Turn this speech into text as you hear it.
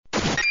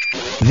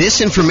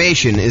This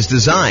information is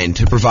designed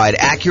to provide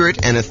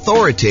accurate and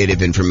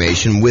authoritative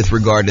information with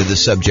regard to the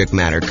subject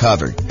matter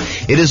covered.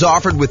 It is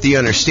offered with the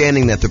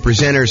understanding that the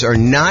presenters are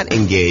not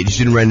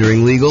engaged in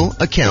rendering legal,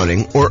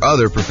 accounting, or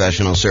other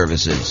professional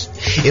services.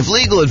 If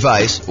legal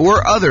advice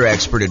or other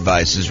expert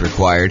advice is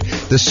required,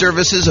 the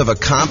services of a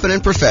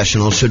competent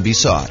professional should be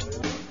sought.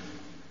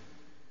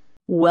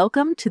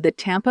 Welcome to the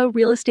Tampa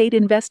Real Estate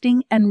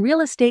Investing and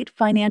Real Estate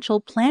Financial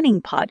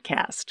Planning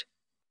Podcast.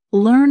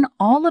 Learn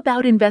all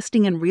about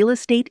investing in real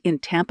estate in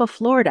Tampa,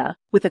 Florida,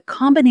 with a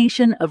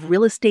combination of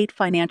real estate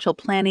financial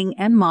planning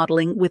and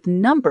modeling with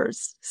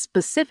numbers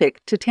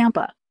specific to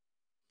Tampa.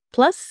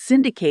 Plus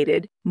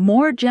syndicated,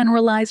 more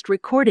generalized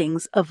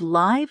recordings of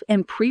live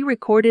and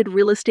pre-recorded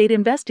real estate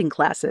investing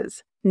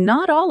classes,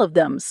 not all of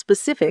them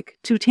specific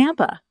to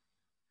Tampa.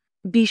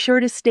 Be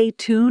sure to stay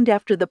tuned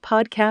after the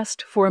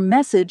podcast for a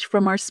message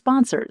from our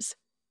sponsors.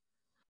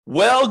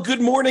 Well, good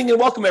morning and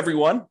welcome,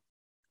 everyone.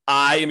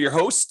 I am your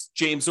host,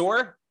 James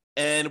Orr,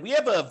 and we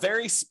have a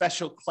very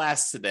special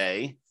class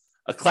today,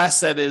 a class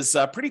that is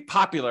pretty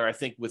popular, I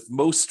think, with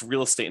most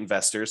real estate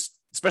investors,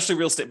 especially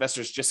real estate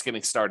investors just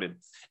getting started.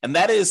 And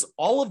that is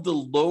all of the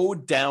low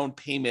down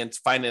payment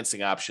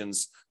financing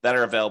options that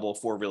are available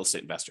for real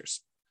estate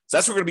investors. So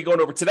that's what we're going to be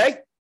going over today.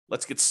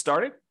 Let's get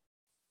started.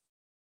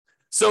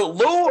 So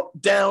low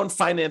down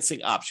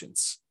financing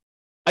options.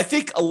 I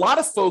think a lot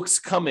of folks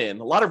come in,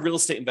 a lot of real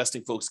estate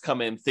investing folks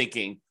come in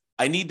thinking,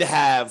 I need to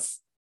have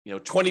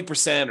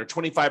 20% or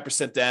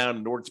 25% down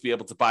in order to be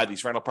able to buy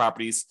these rental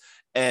properties.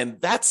 And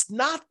that's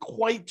not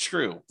quite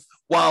true.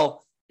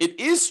 While it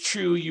is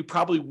true, you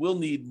probably will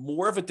need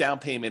more of a down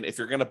payment if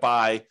you're going to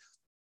buy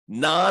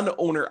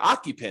non-owner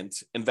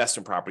occupant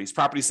investment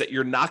properties that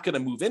you're not going to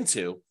move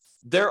into.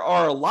 There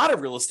are a lot of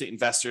real estate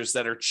investors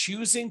that are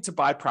choosing to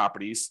buy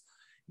properties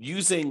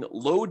using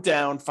low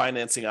down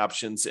financing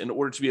options in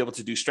order to be able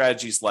to do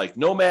strategies like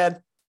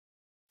nomad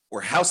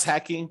or house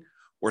hacking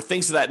or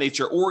things of that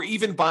nature, or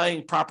even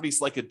buying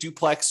properties like a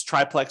duplex,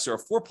 triplex, or a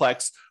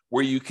fourplex,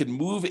 where you can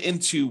move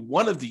into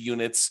one of the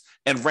units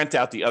and rent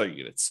out the other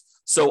units.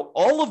 So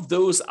all of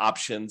those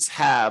options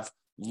have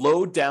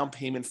low down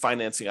payment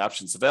financing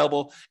options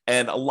available.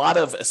 And a lot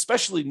of,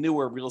 especially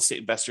newer real estate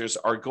investors,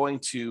 are going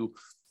to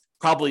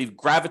probably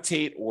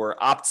gravitate or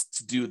opt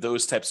to do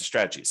those types of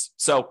strategies.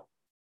 So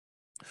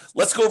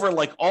let's go over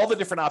like all the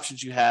different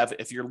options you have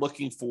if you're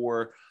looking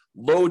for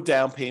low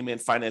down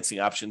payment financing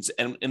options.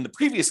 And in the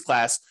previous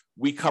class,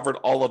 we covered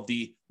all of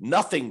the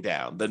nothing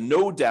down, the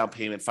no down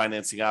payment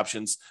financing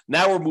options.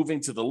 Now we're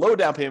moving to the low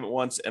down payment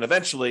ones. And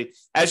eventually,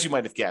 as you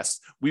might have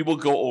guessed, we will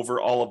go over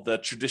all of the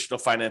traditional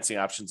financing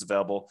options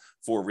available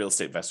for real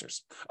estate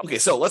investors. Okay,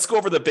 so let's go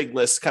over the big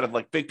list, kind of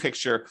like big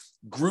picture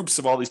groups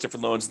of all these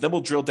different loans. Then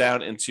we'll drill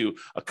down into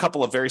a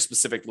couple of very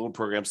specific loan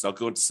programs, and I'll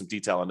go into some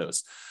detail on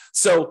those.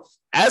 So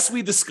as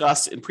we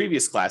discussed in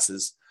previous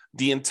classes,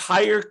 the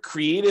entire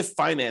creative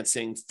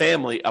financing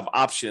family of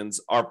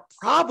options are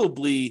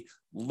probably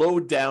low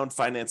down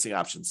financing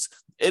options.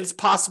 It's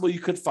possible you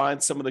could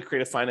find some of the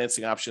creative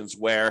financing options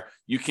where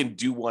you can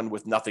do one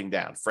with nothing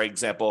down. For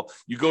example,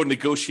 you go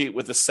negotiate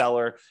with the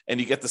seller and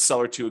you get the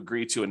seller to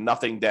agree to a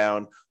nothing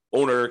down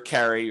owner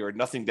carry or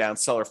nothing down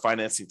seller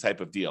financing type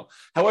of deal.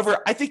 However,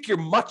 I think you're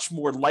much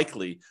more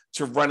likely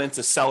to run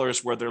into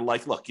sellers where they're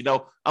like, look,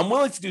 I'm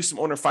willing to do some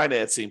owner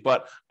financing,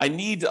 but I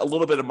need a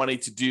little bit of money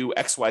to do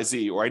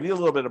XYZ, or I need a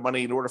little bit of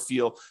money in order to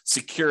feel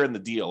secure in the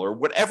deal, or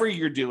whatever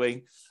you're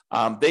doing.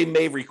 They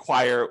may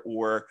require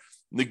or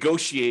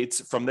negotiate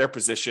from their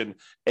position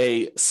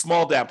a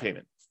small down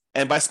payment.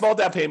 And by small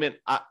down payment,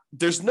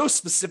 there's no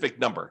specific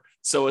number.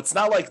 So it's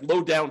not like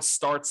low down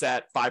starts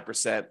at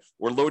 5%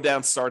 or low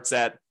down starts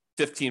at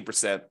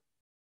 15%.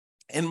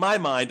 In my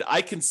mind,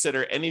 I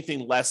consider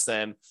anything less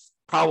than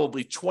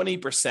probably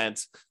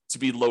 20% to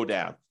be low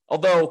down.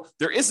 Although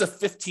there is a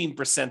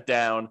 15%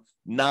 down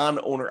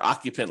non-owner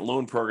occupant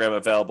loan program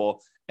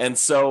available. And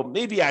so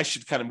maybe I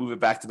should kind of move it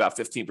back to about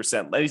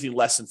 15%. Anything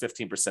less than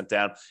 15%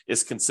 down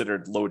is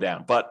considered low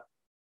down, but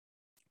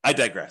I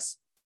digress.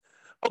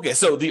 Okay,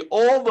 so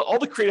all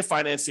the creative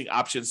financing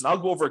options, and I'll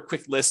go over a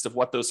quick list of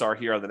what those are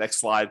here on the next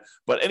slide,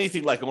 but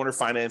anything like owner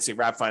financing,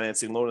 wrap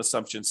financing, loan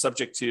assumption,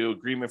 subject to,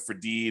 agreement for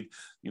deed,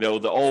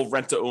 the old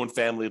rent-to-own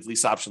family of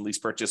lease option, lease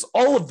purchase,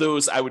 all of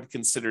those I would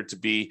consider to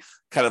be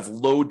kind of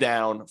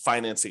low-down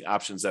financing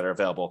options that are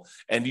available.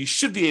 And you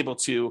should be able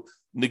to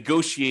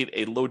negotiate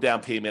a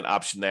low-down payment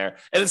option there,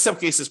 and in some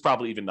cases,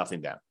 probably even nothing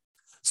down.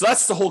 So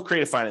that's the whole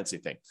creative financing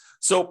thing.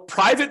 So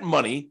private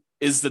money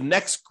is the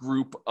next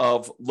group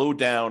of low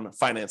down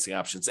financing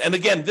options. And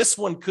again, this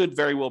one could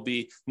very well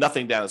be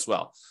nothing down as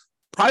well.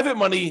 Private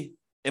money,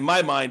 in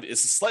my mind,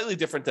 is slightly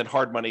different than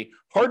hard money.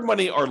 Hard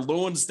money are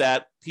loans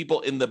that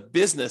people in the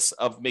business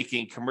of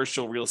making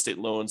commercial real estate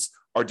loans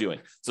are doing.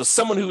 So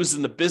someone who is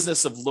in the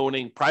business of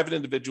loaning private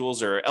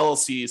individuals or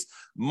LLCs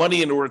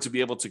money in order to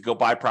be able to go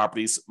buy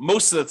properties.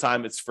 Most of the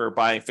time it's for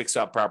buying fixed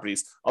out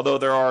properties, although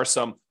there are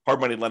some hard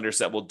money lenders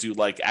that will do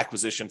like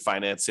acquisition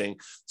financing,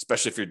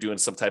 especially if you're doing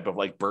some type of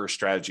like BRRRR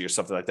strategy or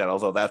something like that,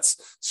 although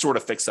that's sort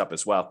of fixed up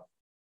as well.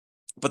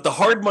 But the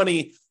hard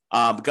money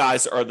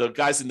guys are the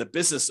guys in the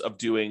business of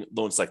doing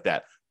loans like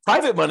that.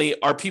 Private money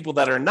are people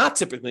that are not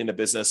typically in the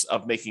business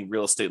of making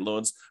real estate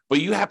loans, but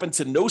you happen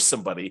to know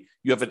somebody,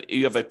 you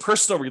have a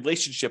personal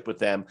relationship with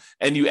them,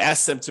 and you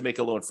ask them to make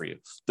a loan for you.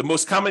 The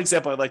most common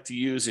example I like to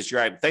use is you're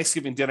at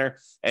Thanksgiving dinner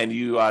and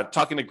you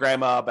talking to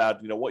grandma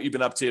about what you've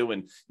been up to,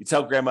 and you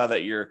tell grandma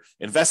that you're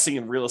investing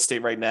in real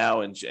estate right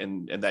now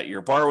and that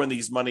you're borrowing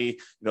this money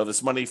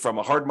from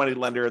a hard money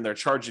lender, and they're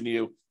charging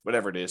you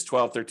whatever it is,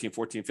 12, 13,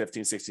 14,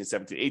 15, 16,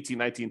 17, 18,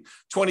 19,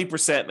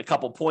 20% and a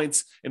couple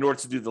points in order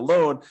to do the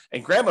loan.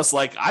 And grandma's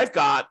like, I've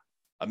got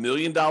 $1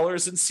 million in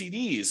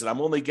CDs and I'm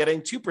only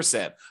getting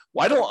 2%.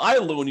 Why don't I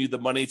loan you the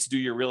money to do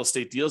your real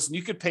estate deals? And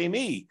you could pay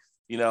me,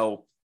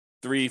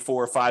 3,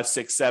 4, 5,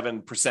 6,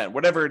 7%,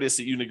 whatever it is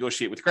that you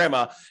negotiate with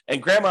grandma.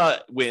 And grandma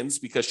wins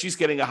because she's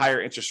getting a higher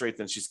interest rate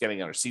than she's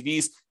getting on her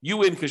CDs. You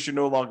win because you're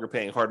no longer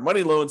paying hard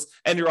money loans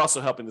and you're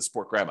also helping to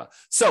support grandma.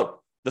 So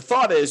the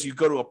thought is you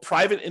go to a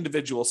private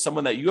individual,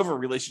 someone that you have a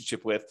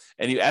relationship with,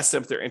 and you ask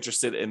them if they're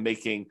interested in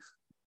making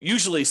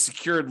usually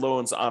secured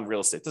loans on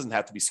real estate. It doesn't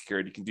have to be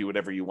secured. You can do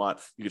whatever you want.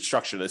 You can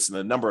structure this in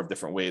a number of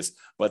different ways,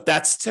 but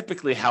that's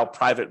typically how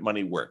private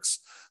money works.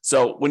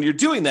 So when you're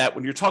doing that,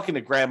 when you're talking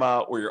to grandma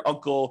or your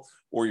uncle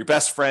or your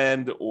best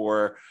friend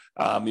or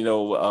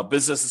a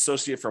business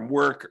associate from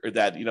work, or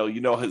that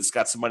has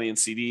got some money in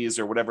CDs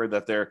or whatever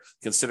that they're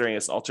considering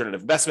as an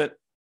alternative investment,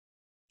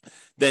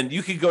 then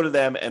you can go to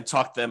them and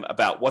talk to them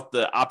about what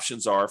the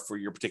options are for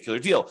your particular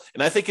deal.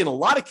 And I think in a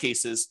lot of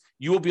cases,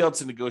 you will be able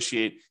to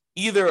negotiate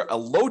either a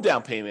low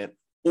down payment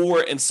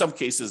or in some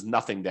cases,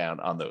 nothing down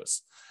on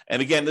those.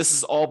 And again, this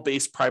is all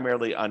based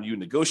primarily on you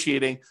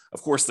negotiating.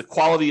 Of course, the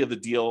quality of the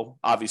deal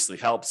obviously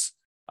helps.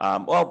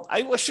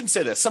 I shouldn't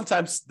say that.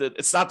 Sometimes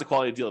it's not the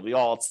quality of the deal at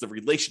all. It's the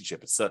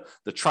relationship. It's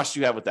the trust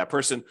you have with that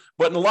person.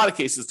 But in a lot of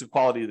cases, the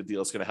quality of the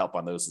deal is going to help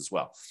on those as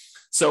well.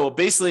 So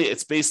basically,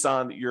 it's based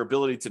on your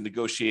ability to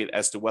negotiate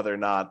as to whether or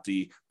not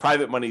the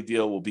private money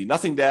deal will be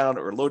nothing down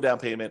or low down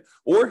payment,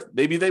 or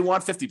maybe they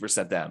want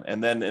 50% down.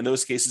 And then in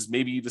those cases,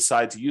 maybe you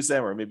decide to use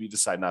them or maybe you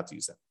decide not to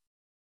use them.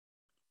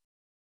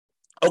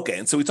 Okay,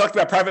 and so we talked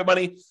about private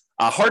money.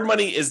 Hard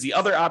money is the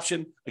other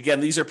option.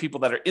 Again, these are people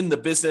that are in the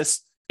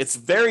business. It's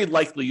very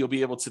likely you'll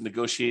be able to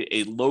negotiate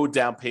a low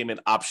down payment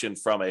option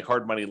from a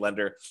hard money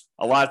lender.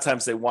 A lot of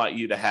times they want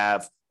you to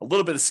have a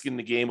little bit of skin in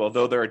the game,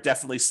 although there are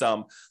definitely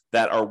some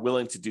that are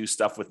willing to do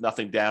stuff with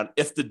nothing down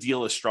if the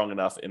deal is strong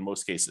enough in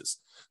most cases.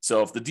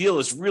 So if the deal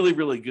is really,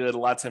 really good, a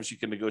lot of times you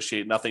can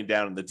negotiate nothing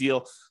down in the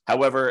deal.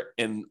 However,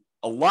 in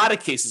a lot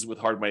of cases with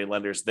hard money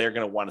lenders, they're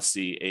going to want to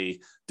see a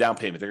down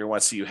payment. They're going to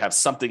want to see you have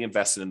something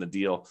invested in the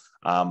deal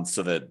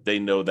so that they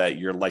know that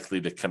you're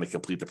likely to kind of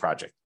complete the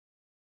project.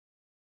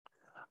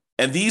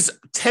 And these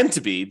tend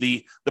to be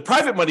the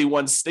private money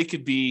ones. They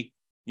could be,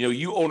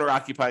 you owner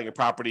occupying a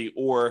property,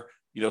 or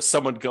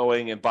someone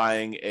going and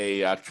buying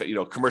a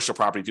commercial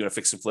property, doing a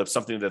fix and flip,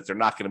 something that they're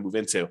not going to move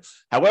into.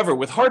 However,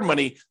 with hard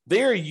money,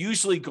 they are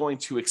usually going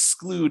to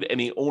exclude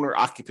any owner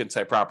occupant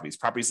type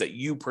properties that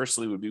you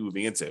personally would be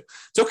moving into.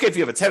 It's okay if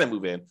you have a tenant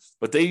move in,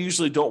 but they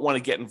usually don't want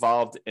to get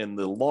involved in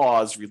the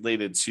laws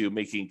related to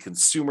making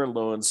consumer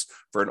loans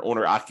for an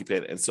owner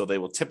occupant. And so they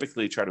will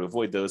typically try to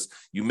avoid those.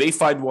 You may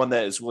find one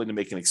that is willing to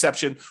make an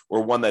exception,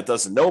 or one that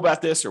doesn't know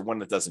about this, or one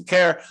that doesn't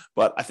care.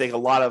 But I think a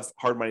lot of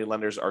hard money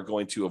lenders are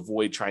going to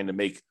avoid trying to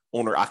make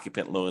owner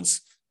occupant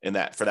loans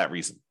for that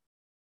reason.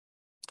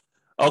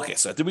 Okay,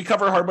 so did we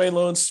cover hard money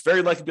loans?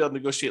 Very likely to be able to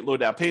negotiate low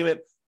down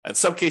payment. In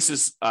some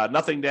cases,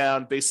 nothing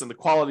down based on the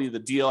quality of the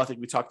deal. I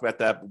think we talked about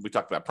that. When we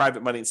talked about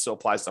private money, it still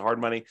applies to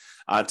hard money,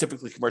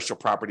 typically commercial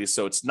properties.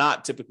 So it's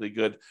not typically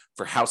good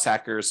for house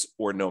hackers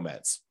or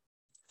nomads.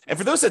 And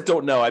for those that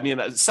don't know,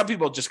 some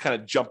people just kind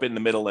of jump in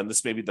the middle, and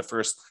this may be the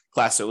first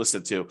class they're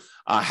listening to.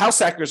 House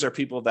hackers are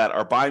people that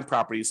are buying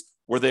properties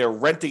where they are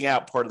renting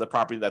out part of the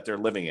property that they're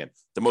living in.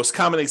 The most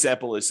common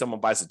example is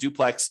someone buys a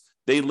duplex.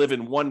 They live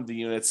in one of the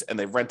units and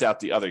they rent out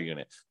the other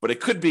unit. But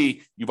it could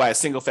be you buy a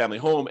single family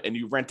home and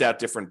you rent out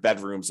different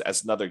bedrooms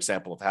as another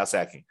example of house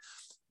hacking.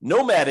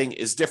 Nomading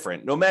is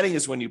different. Nomading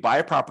is when you buy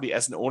a property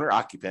as an owner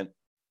occupant.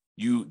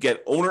 You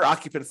get owner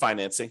occupant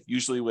financing,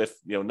 usually with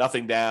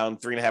nothing down,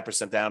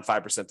 3.5% down,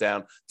 5%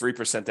 down,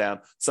 3% down,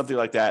 something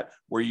like that,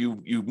 where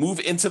you move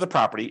into the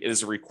property. It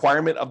is a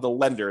requirement of the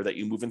lender that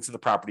you move into the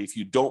property. If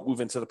you don't move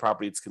into the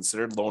property, it's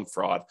considered loan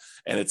fraud,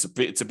 and it's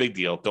a big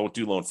deal. Don't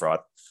do loan fraud.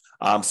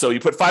 So you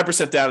put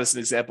 5% down as an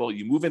example.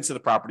 You move into the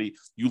property.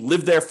 You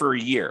live there for a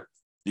year.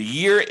 The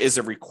year is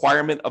a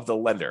requirement of the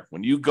lender.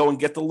 When you go and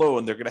get the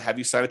loan, they're going to have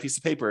you sign a piece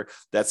of paper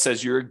that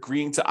says you're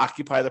agreeing to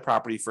occupy the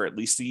property for at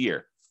least a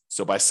year.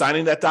 So by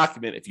signing that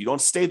document, if you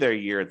don't stay there a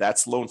year,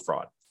 that's loan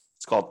fraud.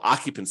 It's called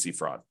occupancy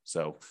fraud.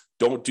 So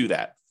don't do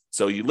that.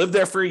 So you live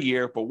there for a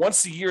year, but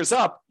once the year is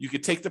up, you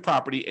can take the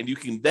property and you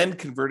can then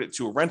convert it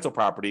to a rental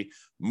property,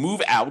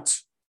 move out,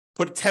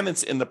 put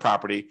tenants in the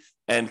property,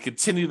 and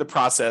continue the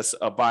process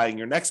of buying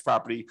your next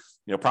property,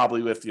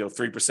 probably with 3%,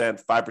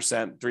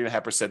 5%,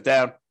 3.5%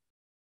 down.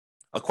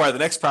 Acquire the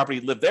next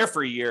property, live there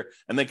for a year,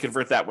 and then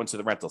convert that one to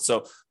the rental.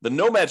 So the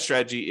nomad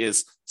strategy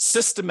is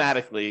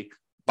systematically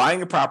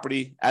buying a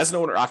property as an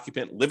owner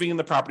occupant, living in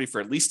the property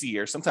for at least a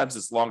year. Sometimes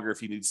it's longer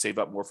if you need to save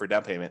up more for a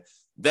down payment.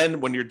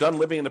 Then when you're done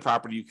living in the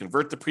property, you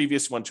convert the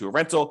previous one to a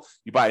rental,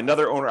 you buy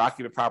another owner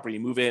occupant property, you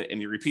move in,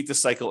 and you repeat the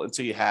cycle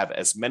until you have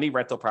as many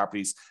rental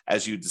properties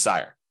as you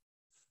desire.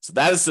 So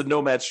that is the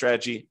nomad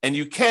strategy. And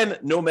you can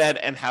nomad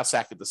and house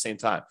hack at the same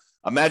time.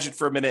 Imagine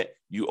for a minute,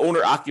 you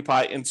owner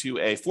occupy into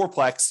a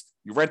fourplex,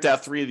 you rent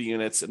out 3 of the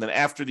units, and then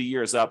after the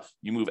year is up,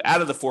 you move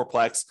out of the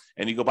fourplex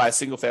and you go buy a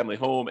single family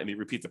home and you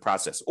repeat the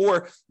process.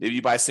 Or maybe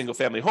you buy a single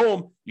family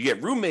home, you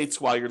get roommates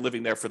while you're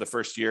living there for the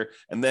first year.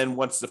 And then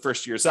once the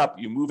first year is up,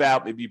 you move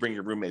out, maybe you bring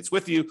your roommates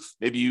with you,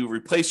 maybe you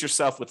replace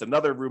yourself with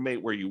another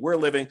roommate where you were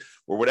living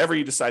or whatever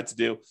you decide to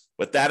do.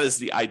 But that is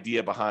the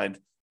idea behind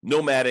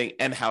nomading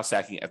and house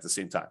hacking at the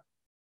same time.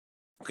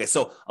 Okay,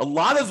 so a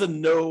lot of the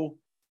no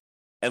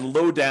and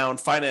low down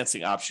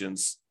financing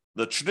options,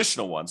 the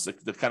traditional ones,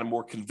 the kind of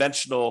more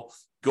conventional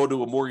go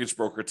to a mortgage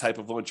broker type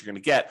of loans you're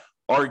going to get,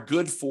 are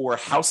good for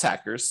house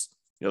hackers.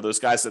 You know, those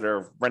guys that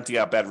are renting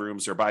out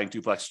bedrooms or buying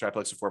duplexes,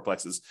 triplexes, or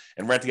fourplexes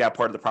and renting out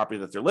part of the property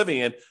that they're living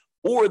in,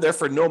 or they're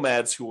for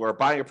nomads who are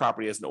buying a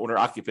property as an owner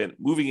occupant,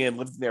 moving in,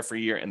 living there for a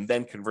year, and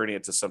then converting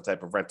it to some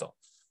type of rental.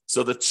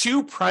 So the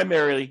two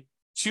primary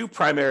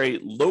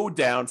low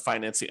down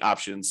financing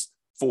options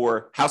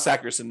for house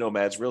hackers and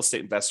nomads, real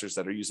estate investors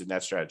that are using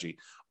that strategy,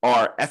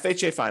 are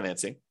FHA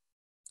financing.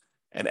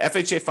 And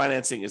FHA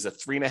financing is a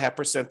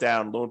 3.5%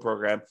 down loan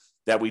program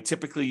that we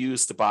typically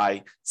use to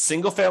buy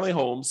single family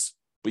homes,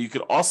 but you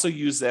could also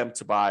use them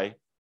to buy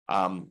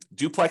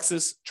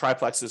duplexes,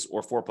 triplexes,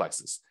 or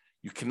fourplexes.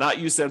 You cannot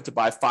use them to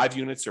buy 5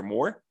 units or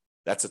more.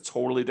 That's a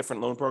totally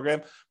different loan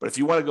program. But if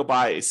you want to go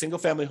buy a single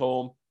family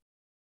home,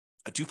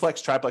 a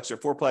duplex, triplex, or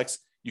fourplex,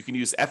 you can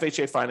use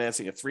FHA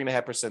financing, a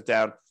 3.5%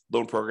 down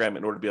loan program,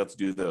 in order to be able to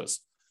do those.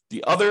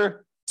 The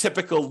other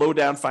typical low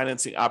down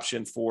financing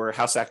option for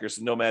house hackers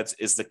and nomads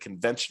is the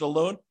conventional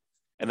loan,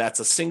 and that's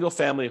a single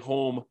family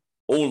home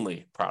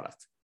only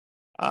product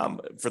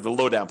for the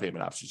low down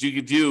payment options. You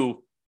could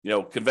do,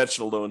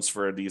 conventional loans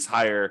for these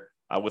higher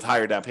with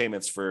higher down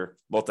payments for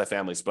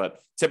multifamilies, but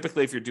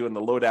typically if you're doing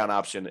the low down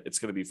option, it's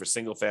going to be for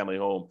single family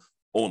home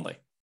only.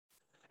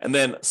 And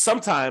then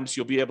sometimes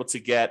you'll be able to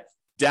get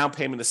down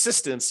payment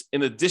assistance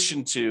in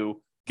addition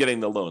to getting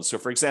the loan. So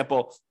for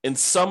example, in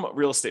some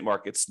real estate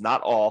markets,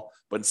 not all,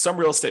 but in some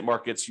real estate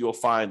markets, you'll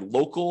find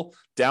local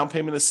down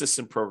payment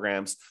assistance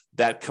programs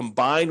that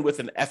combine with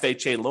an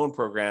FHA loan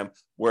program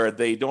where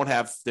they don't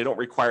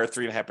require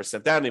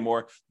 3.5% down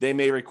anymore. They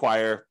may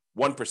require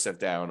 1%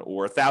 down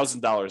or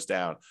 $1,000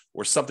 down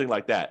or something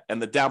like that.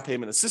 And the down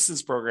payment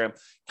assistance program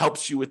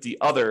helps you with the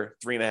other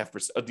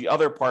 3.5%, the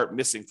other part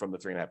missing from the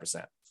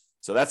 3.5%.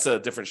 So that's a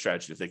different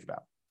strategy to think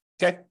about.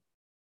 Okay.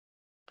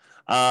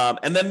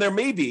 And then there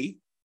may be,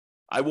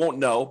 I won't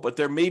know, but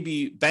there may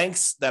be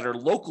banks that are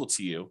local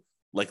to you,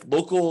 like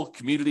local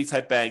community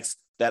type banks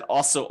that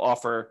also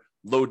offer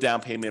low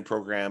down payment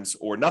programs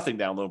or nothing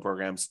down loan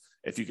programs,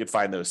 if you could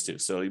find those too.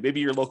 So maybe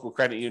your local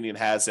credit union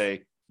has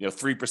a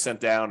 3%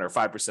 down or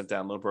 5%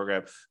 down loan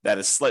program that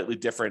is slightly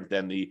different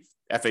than the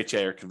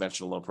FHA or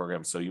conventional loan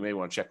program. So you may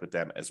want to check with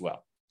them as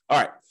well. All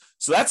right.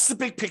 So that's the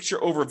big picture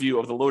overview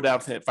of the low down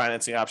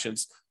financing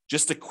options.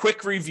 Just a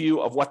quick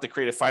review of what the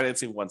creative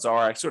financing ones are.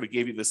 I sort of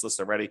gave you this list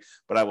already,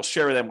 but I will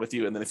share them with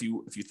you. And then if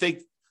you think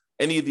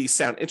any of these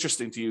sound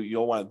interesting to you,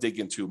 you'll want to dig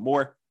into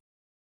more.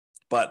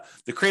 But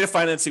the creative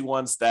financing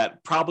ones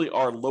that probably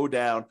are low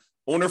down: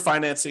 owner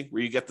financing,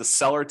 where you get the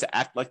seller to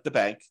act like the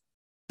bank.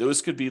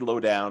 Those could be low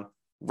down.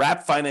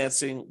 Wrap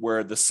financing,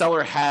 where the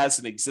seller has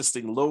an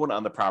existing loan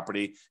on the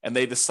property and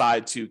they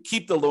decide to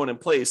keep the loan in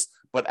place,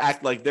 but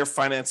act like they're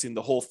financing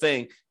the whole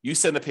thing. You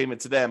send a payment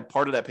to them.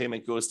 Part of that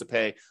payment goes to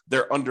pay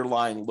their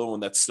underlying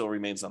loan that still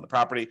remains on the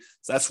property.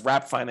 So that's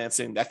wrap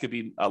financing. That could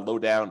be low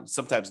down,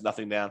 sometimes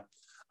nothing down.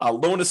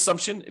 Loan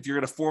assumption, if you're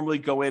going to formally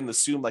go in and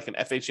assume like an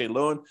FHA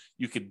loan,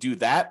 you could do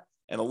that.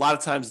 And a lot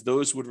of times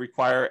those would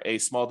require a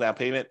small down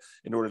payment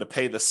in order to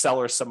pay the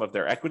seller some of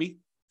their equity.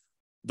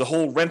 The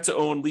whole rent to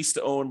own, lease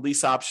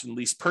option,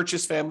 lease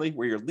purchase family,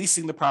 where you're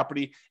leasing the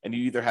property and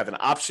you either have an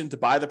option to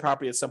buy the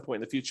property at some point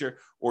in the future,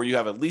 or you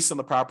have a lease on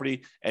the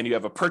property and you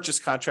have a purchase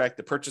contract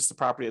to purchase the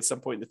property at some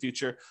point in the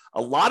future.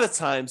 A lot of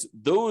times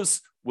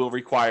those will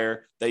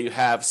require that you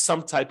have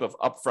some type of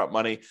upfront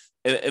money.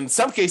 And in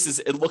some cases,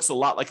 it looks a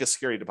lot like a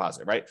security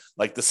deposit, right?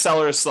 Like the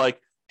seller is like,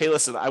 hey,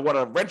 listen, I want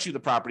to rent you the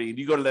property. And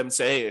you go to them and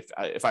say, hey,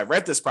 if I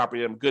rent this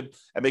property, I'm good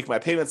at making my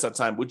payments on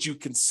time. Would you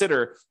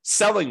consider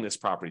selling this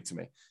property to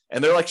me?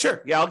 And they're like,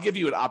 sure, yeah, I'll give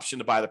you an option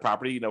to buy the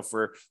property,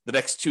 for the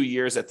next 2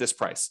 years at this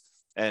price.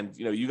 And,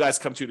 you guys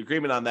come to an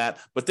agreement on that,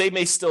 but they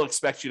may still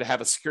expect you to have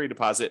a security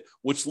deposit,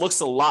 which looks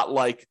a lot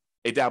like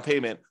a down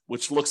payment,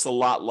 which looks a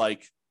lot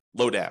like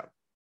low down.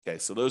 Okay.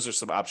 So those are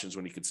some options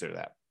when you consider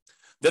that.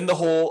 Then the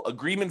whole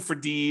agreement for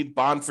deed,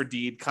 bond for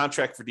deed,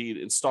 contract for deed,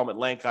 installment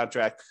land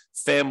contract,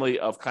 family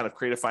of kind of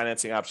creative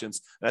financing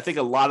options. And I think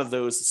a lot of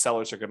those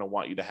sellers are going to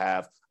want you to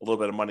have a little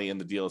bit of money in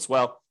the deal as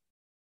well.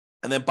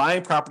 And then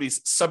buying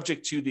properties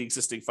subject to the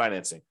existing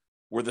financing,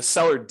 where the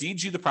seller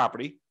deeds you the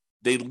property,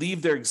 they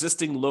leave their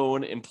existing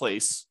loan in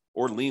place,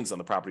 or liens on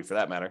the property for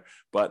that matter,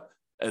 but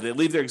they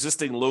leave their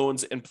existing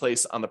loans in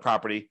place on the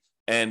property,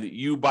 and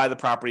you buy the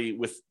property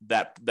with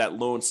that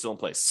loan still in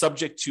place,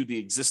 subject to the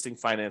existing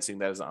financing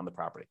that is on the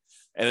property.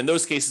 And in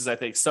those cases, I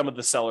think some of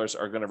the sellers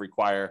are going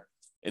to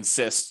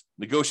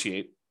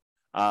negotiate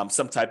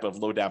some type of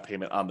low down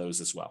payment on those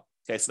as well.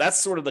 Okay, so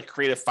that's sort of the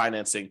creative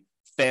financing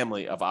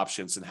family of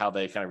options and how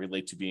they kind of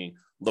relate to being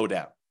low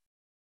down.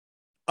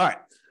 All right,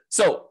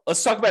 so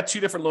let's talk about two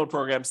different loan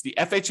programs, the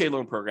FHA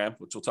loan program,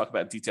 which we'll talk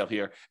about in detail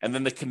here, and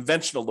then the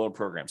conventional loan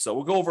program. So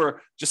we'll go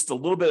over just a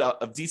little bit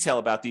of detail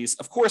about these.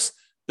 Of course,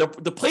 the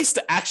place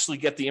to actually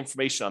get the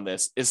information on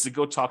this is to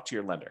go talk to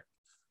your lender.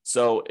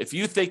 So if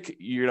you think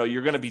you're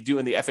going to be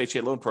doing the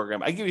FHA loan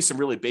program, I give you some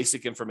really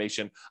basic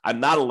information. I'm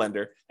not a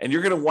lender, and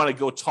you're going to want to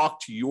go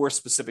talk to your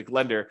specific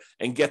lender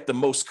and get the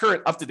most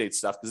current up-to-date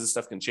stuff, because this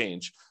stuff can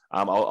change.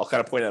 I'll kind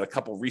of point out a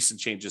couple of recent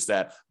changes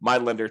that my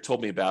lender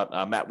told me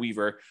about. Matt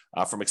Weaver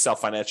from Excel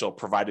Financial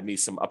provided me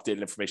some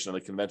updated information on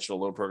the conventional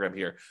loan program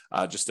here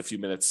just a few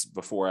minutes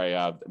before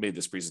I made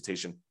this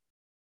presentation.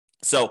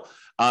 So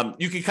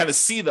you can kind of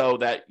see, though,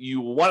 that you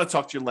want to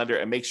talk to your lender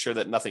and make sure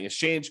that nothing has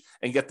changed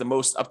and get the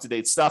most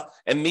up-to-date stuff.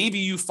 And maybe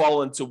you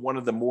fall into one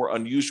of the more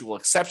unusual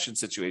exception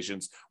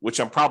situations, which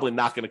I'm probably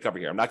not going to cover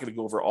here. I'm not going to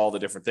go over all the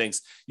different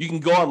things. You can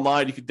go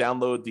online, you can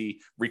download the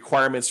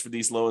requirements for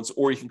these loans,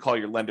 or you can call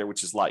your lender,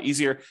 which is a lot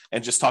easier,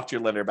 and just talk to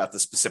your lender about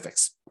the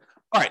specifics.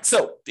 All right,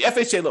 so the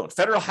FHA loan,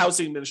 Federal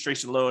Housing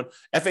Administration loan,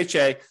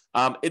 FHA,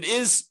 it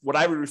is what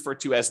I would refer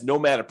to as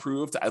Nomad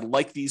approved. I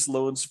like these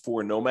loans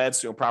for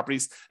nomads who own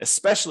properties,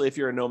 especially if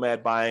you're a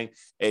nomad buying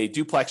a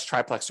duplex,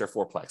 triplex, or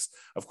fourplex.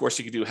 Of course,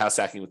 you can do house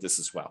hacking with this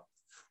as well.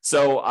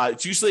 So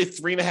it's usually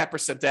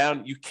 3.5%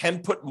 down. You can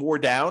put more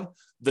down.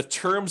 The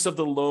terms of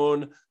the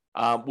loan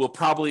will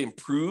probably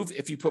improve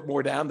if you put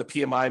more down. The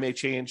PMI may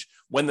change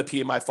when the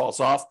PMI falls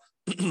off.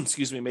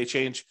 May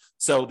change.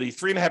 So the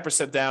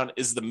 3.5% down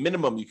is the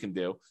minimum you can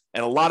do.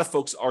 And a lot of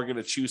folks are going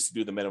to choose to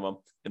do the minimum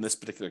in this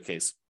particular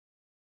case.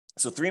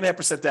 So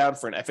 3.5% down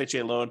for an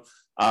FHA loan.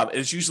 It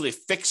is usually a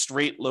fixed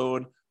rate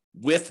loan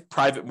with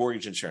private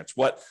mortgage insurance,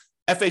 what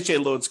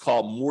FHA loans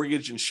call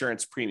mortgage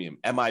insurance premium,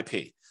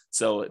 MIP.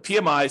 So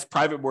PMI is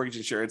private mortgage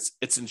insurance.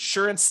 It's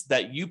insurance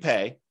that you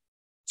pay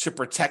to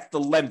protect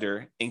the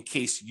lender in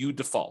case you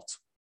default.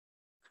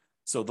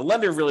 So the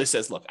lender really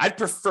says, look, I'd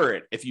prefer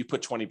it if you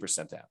put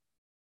 20% down.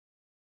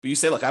 But you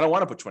say, look, I don't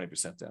want to put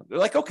 20% down. They're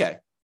like, okay,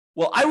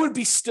 well, I would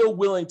be still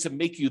willing to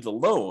make you the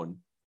loan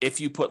if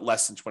you put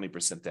less than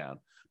 20% down,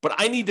 but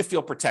I need to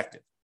feel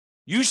protected.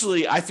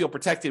 Usually I feel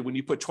protected when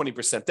you put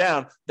 20%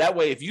 down. That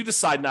way, if you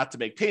decide not to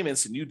make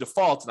payments and you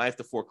default and I have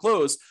to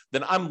foreclose,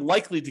 then I'm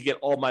likely to get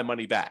all my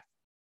money back.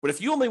 But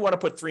if you only want to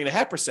put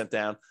 3.5%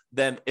 down,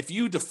 then if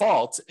you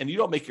default and you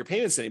don't make your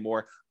payments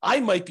anymore, I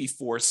might be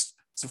forced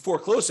to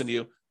foreclose on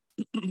you,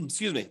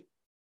 excuse me,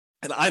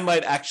 and I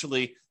might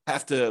actually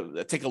have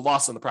to take a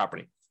loss on the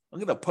property. I'm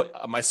going to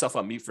put myself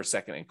on mute for a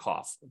second and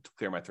cough to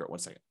clear my throat. 1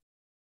 second.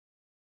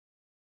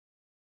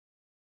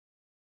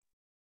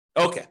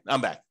 Okay, I'm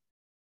back.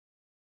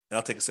 And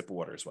I'll take a sip of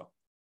water as well.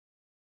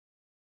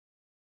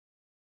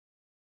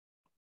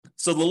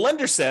 So the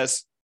lender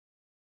says,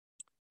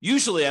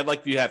 usually I'd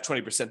like you to have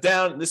 20%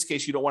 down. In this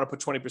case, you don't want to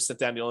put 20%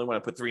 down. You only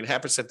want to put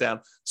 3.5%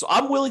 down. So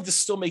I'm willing to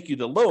still make you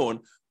the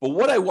loan. But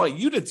what I want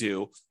you to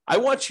do, I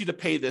want you to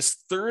pay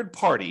this third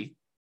party,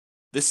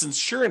 this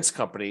insurance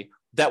company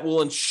that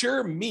will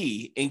insure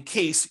me in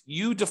case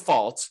you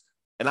default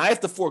and I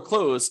have to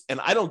foreclose and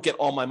I don't get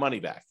all my money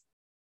back.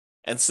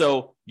 And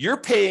so you're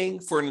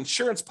paying for an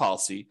insurance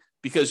policy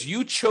because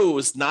you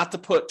chose not to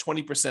put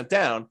 20%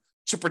 down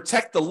to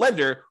protect the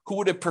lender who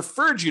would have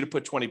preferred you to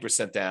put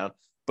 20% down.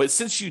 But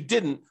since you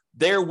didn't,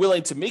 they're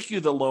willing to make you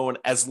the loan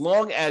as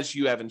long as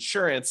you have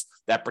insurance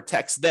that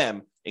protects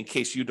them in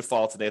case you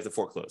default and they have to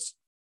foreclose.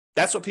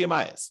 That's what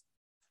PMI is.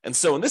 And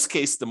so in this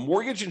case, the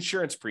mortgage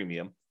insurance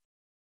premium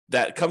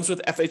that comes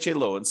with FHA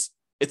loans,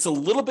 it's a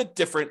little bit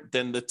different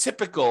than the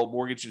typical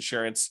mortgage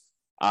insurance,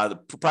 the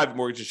private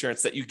mortgage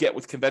insurance that you get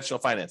with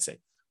conventional financing.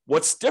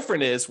 What's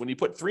different is when you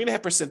put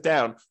 3.5%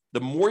 down,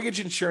 the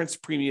mortgage insurance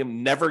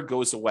premium never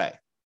goes away.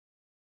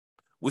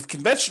 With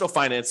conventional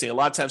financing, a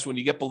lot of times when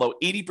you get below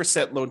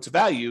 80% loan to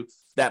value,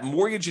 that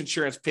mortgage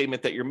insurance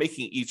payment that you're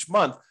making each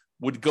month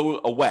would go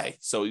away.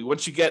 So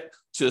once you get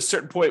to a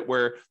certain point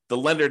where the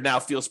lender now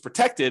feels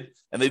protected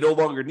and they no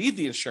longer need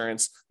the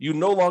insurance, you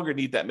no longer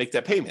need that, make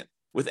that payment.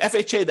 With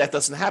FHA, that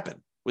doesn't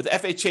happen. With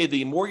FHA,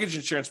 the mortgage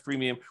insurance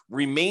premium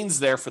remains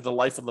there for the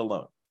life of the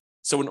loan.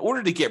 So in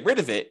order to get rid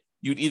of it,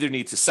 you'd either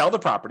need to sell the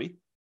property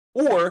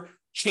or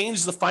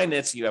change the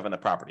financing you have on the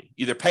property,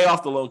 either pay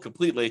off the loan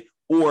completely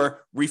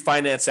or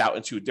refinance out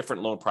into a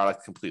different loan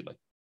product completely.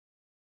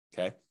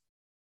 Okay.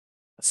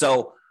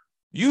 So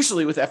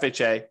usually with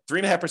FHA,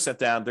 3.5%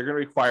 down, they're going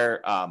to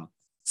require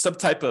some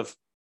type of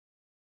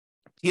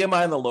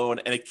PMI on the loan,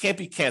 and it can't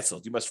be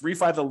canceled. You must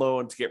refi the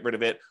loan to get rid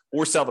of it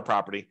or sell the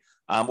property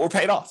or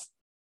pay it off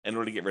in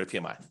order to get rid of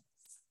PMI.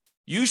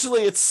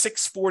 Usually it's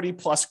 640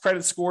 plus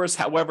credit scores.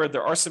 However,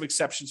 there are some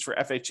exceptions for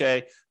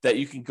FHA that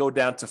you can go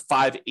down to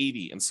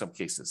 580 in some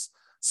cases.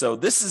 So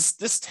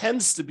this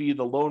tends to be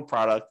the loan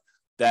product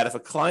that if a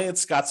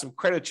client's got some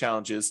credit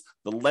challenges,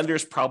 the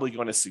lender's probably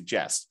going to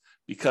suggest,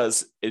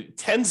 because it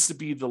tends to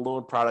be the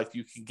loan product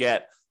you can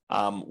get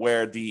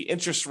where the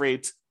interest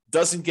rate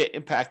doesn't get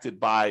impacted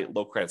by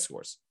low credit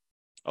scores.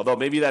 Although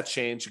maybe that's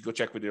changed, you go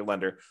check with your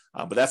lender,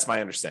 but that's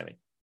my understanding.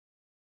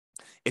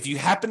 If you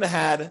happen to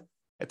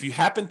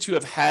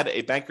have had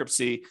a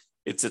bankruptcy,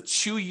 it's a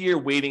 2-year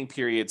waiting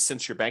period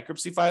since your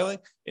bankruptcy filing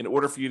in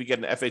order for you to get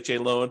an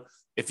FHA loan.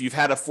 If you've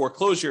had a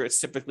foreclosure, it's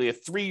typically a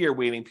 3-year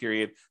waiting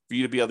period for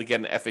you to be able to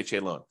get an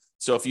FHA loan.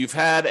 So if you've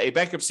had a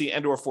bankruptcy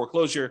and or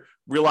foreclosure,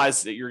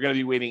 realize that you're going to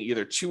be waiting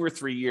either 2 or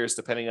 3 years,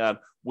 depending on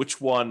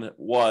which one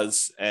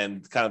was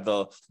and kind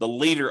of the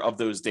later of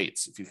those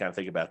dates, if you kind of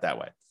think about it that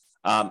way.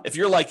 If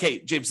you're like, hey,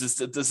 James,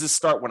 does this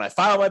start when I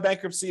file my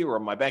bankruptcy, or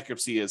my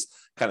bankruptcy is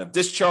kind of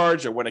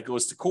discharged, or when it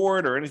goes to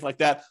court or anything like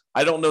that?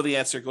 I don't know the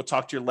answer. Go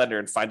talk to your lender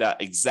and find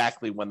out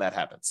exactly when that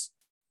happens.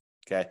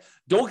 Okay.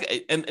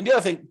 And the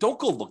other thing, don't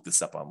go look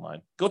this up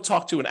online. Go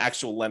talk to an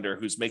actual lender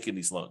who's making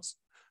these loans,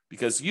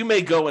 because you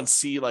may go and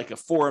see like a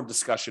forum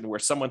discussion where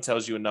someone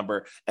tells you a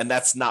number and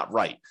that's not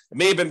right. It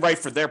may have been right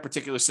for their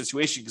particular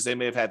situation because they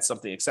may have had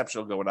something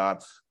exceptional going on,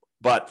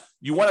 but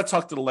you want to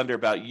talk to the lender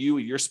about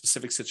your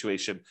specific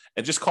situation,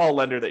 and just call a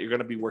lender that you're going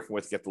to be working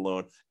with, get the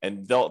loan,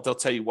 and they'll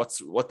tell you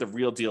what the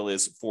real deal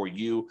is for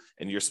you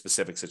and your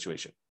specific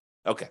situation.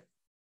 Okay.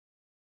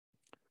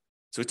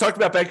 So we talked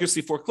about bankruptcy,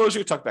 foreclosure,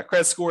 we talked about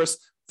credit scores.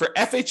 For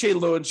FHA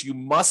loans, you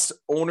must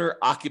owner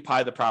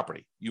occupy the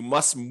property. You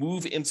must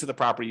move into the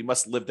property. You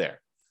must live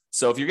there.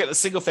 So if you're getting a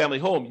single family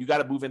home, you got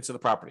to move into the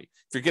property.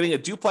 If you're getting a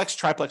duplex,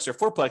 triplex, or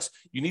fourplex,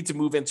 you need to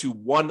move into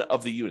one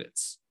of the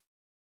units.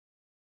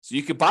 So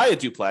you could buy a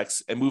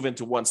duplex and move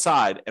into one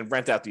side and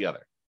rent out the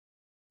other.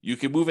 You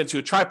can move into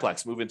a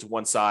triplex, move into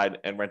one side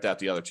and rent out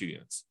the other 2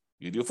 units.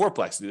 You can do a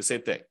fourplex, do the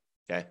same thing.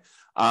 Okay.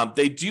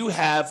 They do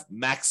have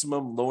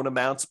maximum loan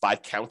amounts by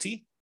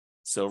county.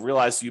 So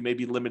realize you may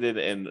be limited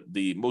in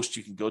the most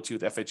you can go to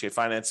with FHA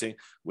financing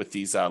with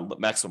these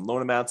maximum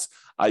loan amounts.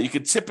 You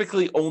can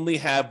typically only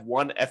have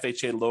one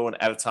FHA loan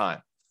at a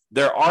time.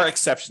 There are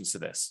exceptions to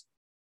this.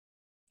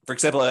 For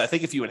example, I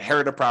think if you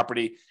inherit a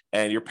property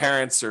and your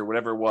parents or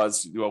whatever it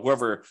was,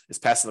 whoever is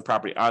passing the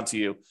property onto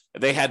you,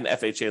 if they had an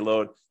FHA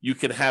loan, you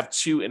can have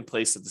 2 in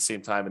place at the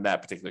same time in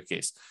that particular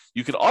case.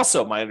 You could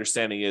also, my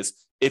understanding is,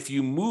 if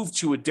you move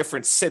to a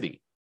different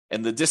city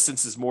and the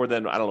distance is more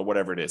than, I don't know,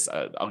 whatever it is,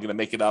 I'm going to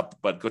make it up,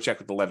 but go check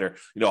with the lender,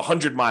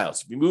 100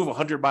 miles. If you move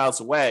 100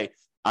 miles away,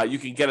 you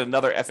can get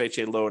another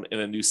FHA loan in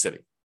a new city.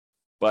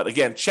 But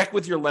again, check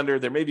with your lender.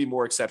 There may be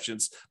more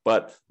exceptions,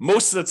 but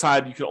most of the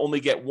time you can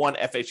only get one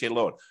FHA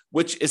loan,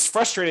 which is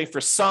frustrating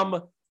for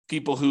some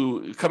people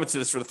who come into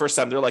this for the first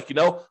time. They're like,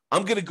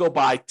 I'm going to go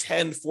buy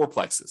 10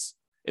 fourplexes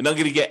and I'm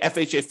going to get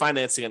FHA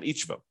financing on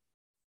each of them.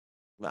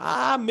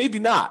 Maybe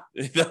not.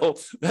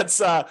 That's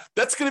going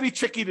to be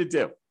tricky to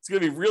do. It's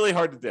going to be really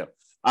hard to do.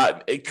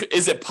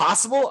 Is it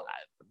possible?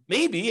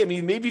 Maybe. I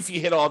mean, maybe if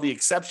you hit all the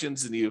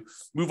exceptions and you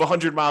move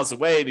 100 miles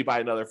away and you buy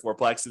another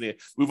fourplex, and you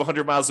move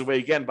 100 miles away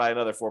again, buy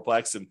another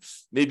fourplex, and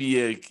maybe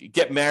you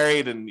get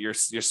married and your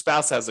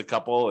spouse has a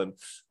couple and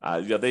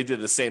they did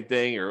the same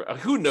thing, or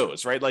who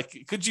knows, right?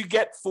 Like, could you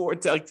get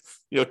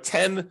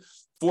 10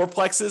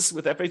 fourplexes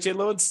with FHA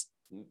loans?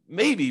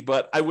 Maybe,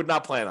 but I would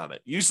not plan on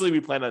it. Usually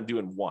we plan on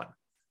doing one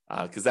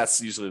because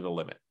that's usually the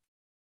limit.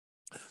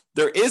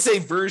 There is a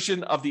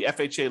version of the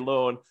FHA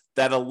loan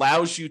that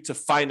allows you to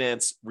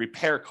finance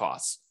repair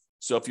costs.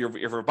 So if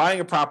you're buying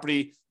a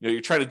property,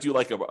 you're trying to do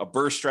like a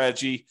BRRRR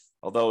strategy,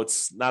 although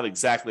it's not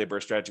exactly a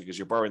BRRRR strategy because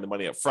you're borrowing the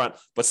money up front,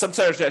 but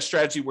sometimes that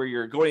strategy where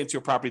you're going into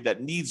a property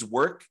that needs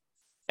work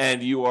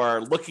and you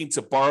are looking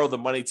to borrow the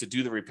money to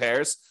do the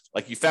repairs.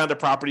 Like you found a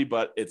property,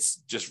 but it's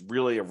just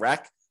really a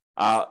wreck.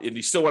 And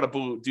you still want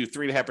to do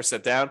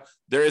 3.5% down.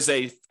 There is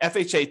a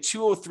FHA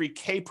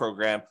 203K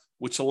program,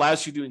 which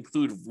allows you to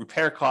include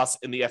repair costs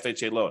in the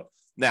FHA loan.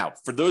 Now,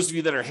 for those of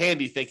you that are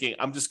handy thinking,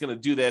 I'm just going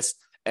to do this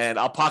and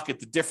I'll pocket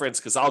the difference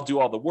because I'll do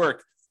all the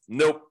work.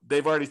 Nope,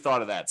 they've already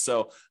thought of that.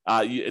 So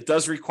it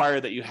does require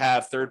that you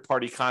have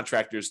third-party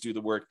contractors do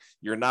the work.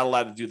 You're not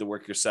allowed to do the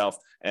work yourself.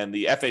 And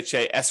the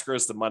FHA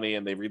escrows the money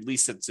and they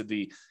release it to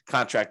the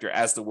contractor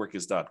as the work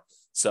is done.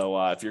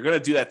 So if you're going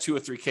to do that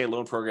 203K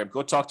loan program,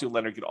 go talk to a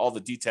lender, get all the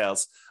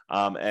details,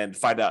 and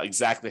find out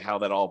exactly how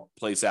that all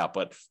plays out.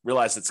 But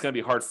realize it's going to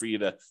be hard for you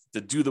to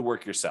do the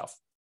work yourself.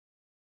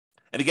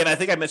 And again, I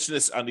think I mentioned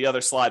this on the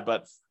other slide,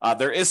 but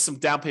there is some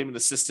down payment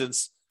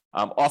assistance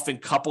often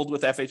coupled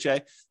with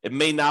FHA. It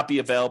may not be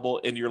available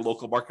in your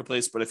local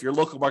marketplace, but if your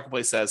local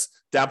marketplace has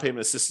down payment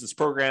assistance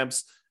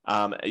programs,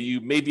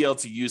 you may be able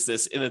to use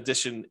this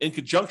in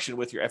conjunction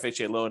with your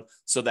FHA loan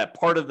so that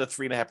part of the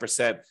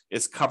 3.5%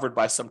 is covered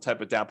by some type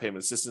of down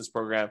payment assistance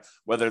program,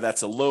 whether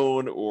that's a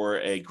loan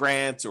or a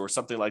grant or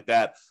something like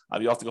that.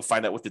 You have to go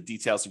find out what the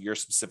details of your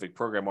specific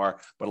program are,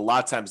 but a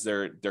lot of times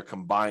they're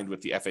combined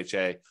with the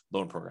FHA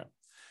loan program.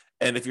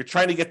 And if you're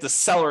trying to get the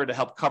seller to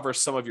help cover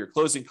some of your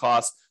closing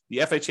costs, the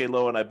FHA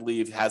loan, I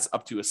believe, has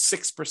up to a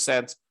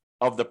 6%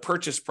 of the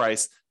purchase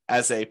price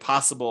as a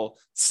possible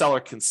seller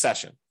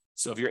concession.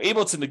 So if you're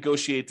able to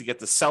negotiate to get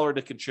the seller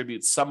to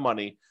contribute some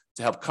money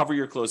to help cover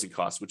your closing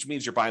costs, which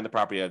means you're buying the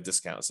property at a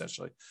discount,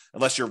 essentially,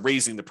 unless you're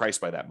raising the price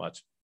by that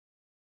much.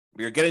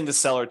 You're getting the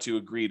seller to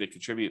agree to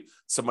contribute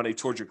some money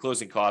towards your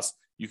closing costs.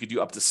 You could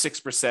do up to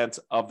 6%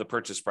 of the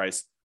purchase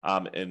price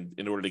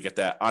in order to get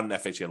that on an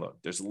FHA loan.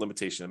 There's a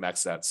limitation to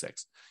max out at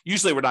 6.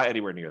 Usually we're not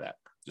anywhere near that,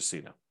 just so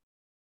you know.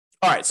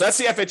 All right, so that's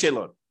the FHA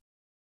loan.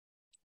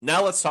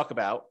 Now let's talk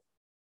about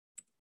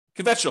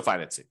conventional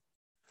financing.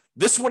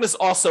 This one is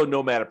also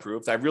Nomad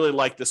approved. I really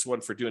like this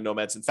one for doing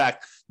Nomads. In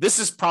fact, this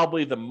is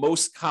probably the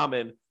most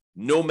common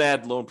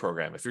Nomad loan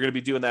program. If you're going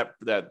to be doing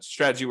that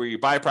strategy where you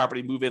buy a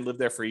property, move in, live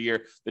there for a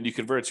year, then you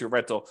convert it to a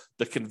rental,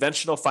 the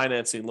conventional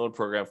financing loan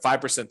program,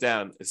 5%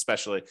 down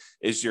especially,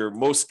 is your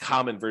most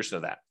common version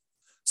of that.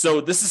 So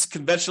this is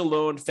conventional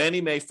loan,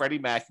 Fannie Mae, Freddie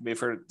Mac, you may have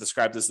heard it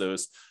described as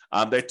those.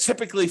 They're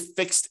typically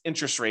fixed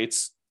interest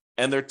rates,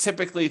 and they're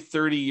typically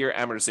 30-year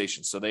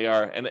amortization. So they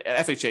are, and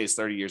FHA is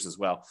 30 years as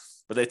well,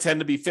 but they tend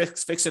to be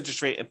fixed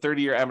interest rate and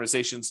 30-year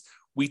amortizations.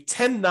 We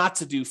tend not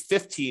to do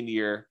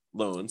 15-year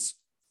loans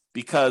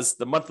because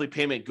the monthly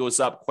payment goes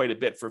up quite a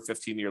bit for a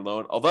 15-year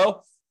loan.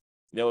 Although,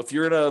 if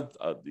you're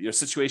in a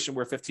situation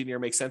where 15-year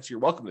makes sense, you're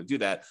welcome to do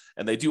that.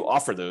 And they do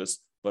offer those,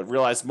 but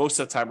realize most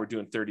of the time we're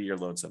doing 30-year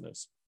loans on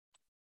those.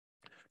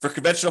 For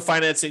conventional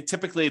financing,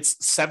 typically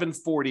it's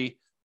 740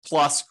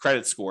 plus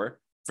credit score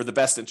for the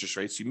best interest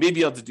rates. You may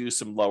be able to do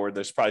some lower.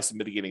 There's probably some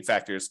mitigating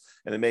factors,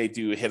 and they may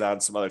do hit on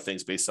some other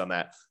things based on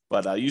that.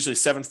 But usually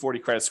 740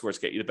 credit scores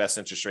get you the best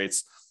interest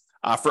rates.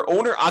 For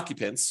owner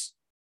occupants,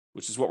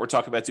 which is what we're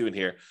talking about doing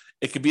here,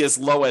 it could be as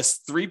low as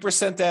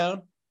 3%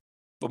 down,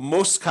 but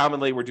most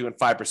commonly we're doing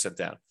 5%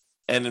 down.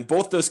 And in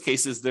both those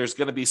cases, there's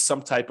going to be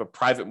some type of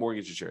private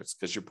mortgage insurance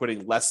because you're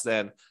putting less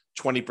than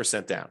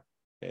 20% down.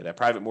 Okay, that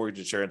private mortgage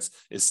insurance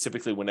is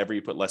typically whenever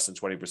you put less than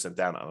 20%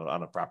 down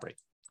on a property.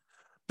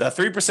 The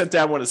 3%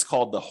 down one is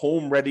called the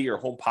Home Ready or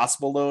Home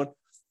Possible loan.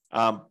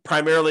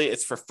 Primarily,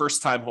 it's for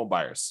first-time home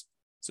buyers.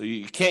 So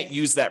you can't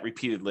use that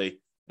repeatedly.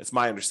 It's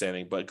my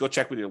understanding, but go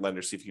check with your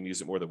lender, see if you can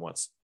use it more than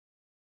once.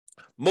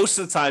 Most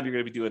of the time, you're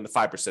going to be doing the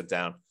 5%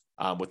 down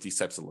with these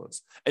types of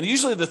loans. And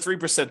usually the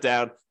 3%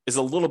 down is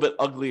a little bit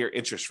uglier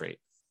interest rate.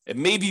 It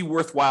may be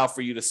worthwhile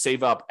for you to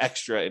save up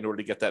extra in order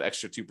to get that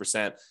extra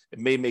 2%. It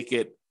may make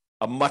it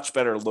a much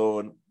better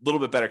loan, a little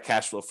bit better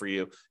cash flow for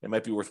you. It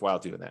might be worthwhile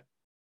doing that.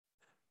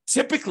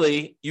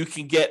 Typically, you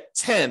can get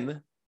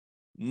 10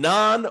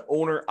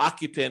 non-owner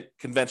occupant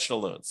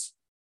conventional loans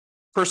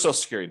per Social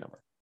Security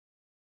number.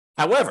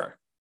 However,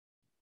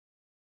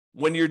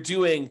 when you're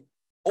doing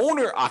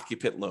owner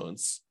occupant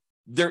loans,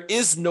 there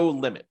is no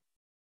limit.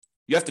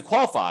 You have to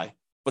qualify,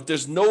 but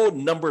there's no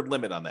numbered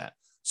limit on that.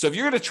 So if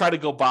you're going to try to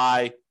go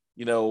buy,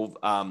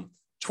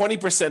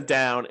 20%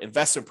 down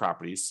investment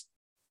properties,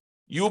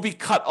 you will be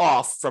cut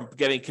off from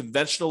getting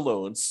conventional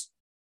loans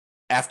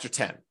after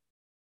 10.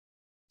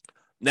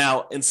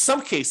 Now, in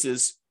some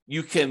cases,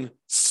 you can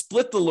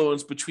split the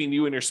loans between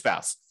you and your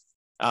spouse.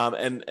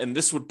 And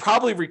this would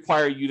probably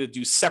require you to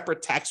do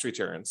separate tax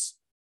returns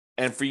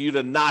and for you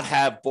to not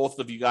have both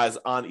of you guys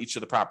on each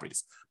of the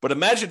properties. But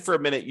imagine for a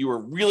minute you were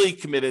really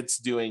committed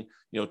to doing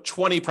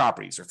 20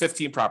 properties or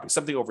 15 properties,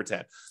 something over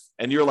 10.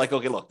 And you're like,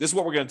 okay, look, this is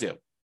what we're going to do.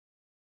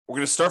 We're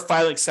going to start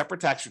filing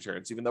separate tax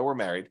returns, even though we're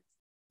married.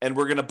 And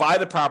we're going to buy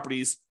the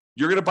properties.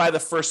 You're going to buy the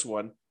first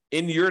one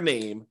in your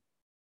name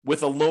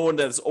with a loan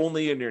that is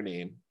only in your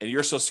name and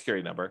your Social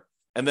Security number.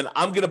 And then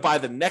I'm going to buy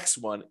the next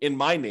one in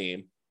my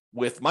name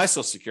with my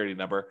Social Security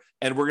number.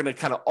 And we're going to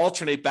kind of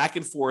alternate back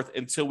and forth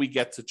until we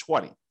get to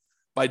 20.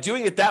 By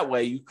doing it that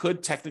way, you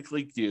could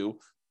technically do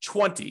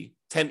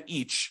 10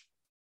 each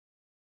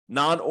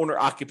non-owner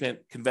occupant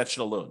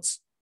conventional loans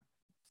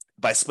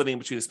by splitting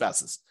between the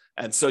spouses.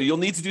 And so you'll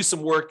need to do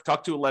some work,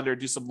 talk to a lender,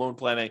 do some loan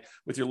planning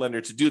with your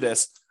lender to do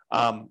this.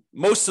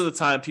 Most of the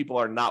time, people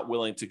are not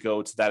willing to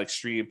go to that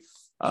extreme.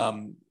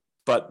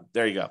 But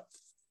there you go.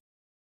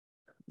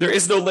 There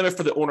is no limit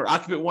for the owner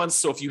occupant ones.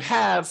 So if you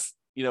have,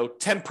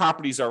 10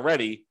 properties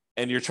already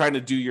and you're trying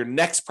to do your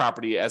next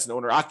property as an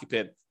owner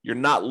occupant, you're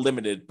not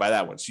limited by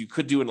that one. So you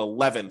could do an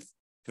 11th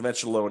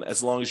conventional loan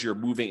as long as you're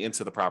moving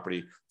into the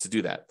property to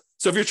do that.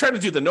 So if you're trying to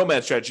do the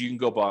Nomad strategy, you can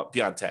go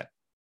beyond 10.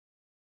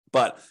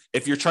 But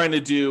if you're trying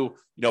to do,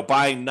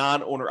 buying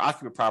non-owner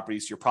occupant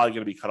properties, you're probably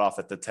going to be cut off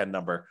at the 10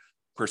 number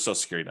per Social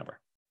Security number.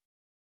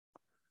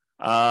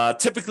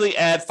 Typically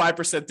add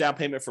 5% down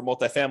payment for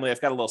multifamily.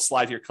 I've got a little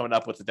slide here coming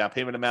up with the down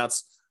payment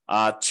amounts.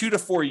 2 to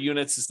 4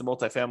 units is the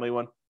multifamily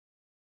one.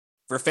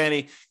 For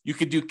Fannie, you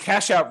could do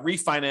cash out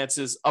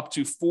refinances up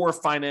to 4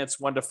 finance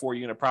 1 to 4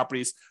 unit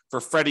properties. For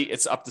Freddie,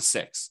 it's up to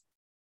 6.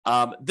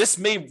 This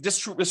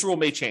rule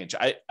may change.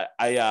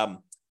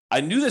 I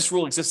knew this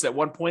rule existed at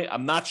one point.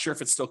 I'm not sure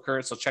if it's still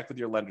current, so check with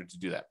your lender to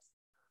do that.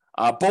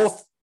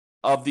 Both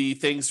of the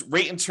things,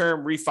 rate and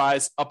term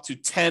refis up to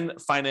 10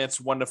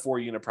 finance 1 to 4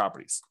 unit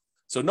properties.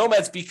 So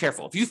Nomads, be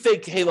careful. If you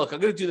think, hey, look, I'm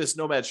going to do this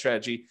Nomad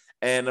strategy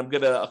and I'm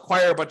going to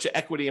acquire a bunch of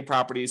equity in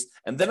properties,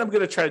 and then I'm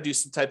going to try to do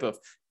some type of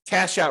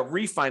cash out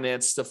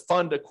refinance to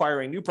fund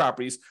acquiring new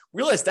properties,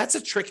 realize that's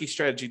a tricky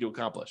strategy to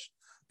accomplish.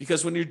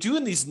 Because when you're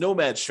doing these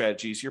nomad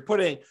strategies, you're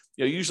putting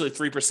usually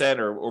 3%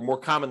 or more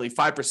commonly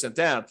 5%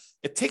 down.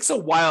 It takes a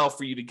while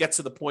for you to get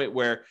to the point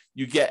where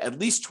you get at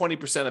least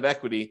 20% of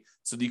equity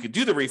so that you could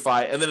do the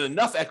refi, and then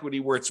enough equity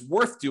where it's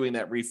worth doing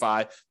that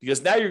refi,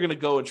 because now you're going to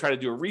go and try to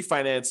do a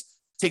refinance,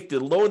 take the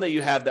loan that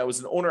you have that was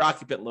an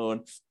owner-occupant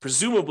loan,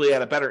 presumably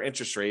at a better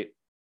interest rate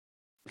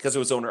because it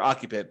was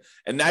owner-occupant,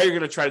 and now you're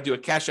going to try to do a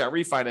cash-out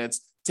refinance,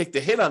 take the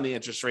hit on the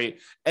interest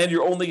rate, and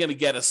you're only going to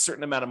get a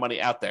certain amount of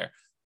money out there.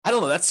 I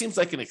don't know. That seems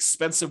like an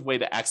expensive way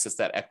to access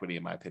that equity,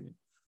 in my opinion.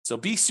 So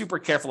be super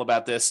careful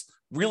about this.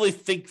 Really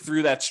think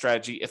through that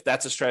strategy if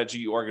that's a strategy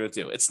you are going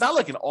to do. It's not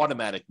like an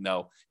automatic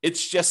no.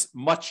 It's just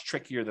much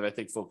trickier than I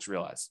think folks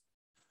realize.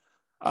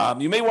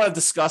 You may want to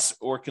discuss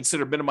or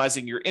consider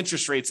minimizing your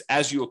interest rates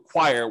as you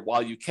acquire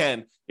while you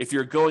can if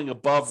you're going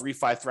above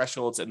refi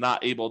thresholds and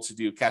not able to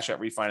do cash out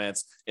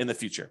refinance in the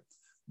future.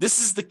 This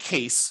is the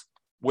case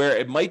where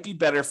it might be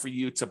better for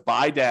you to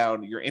buy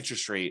down your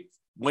interest rate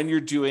when you're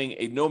doing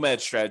a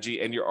nomad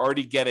strategy and you're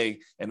already getting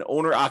an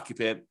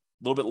owner-occupant, a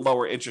little bit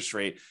lower interest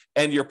rate,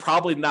 and you're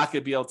probably not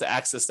going to be able to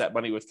access that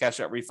money with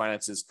cash-out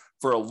refinances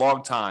for a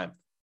long time.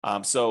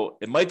 So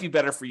it might be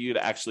better for you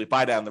to actually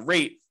buy down the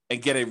rate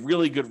and get a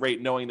really good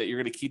rate knowing that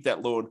you're going to keep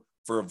that loan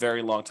for a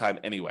very long time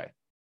anyway.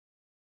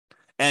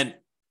 And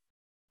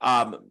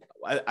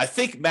I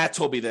think Matt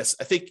told me this.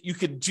 I think you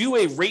could do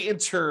a rate and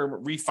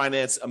term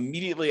refinance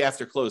immediately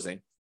after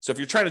closing. So if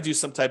you're trying to do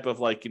some type of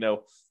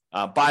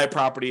buy a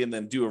property and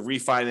then do a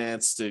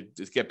refinance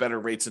to get better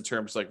rates in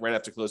terms right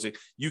after closing,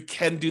 you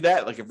can do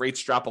that. Like if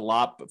rates drop a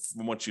lot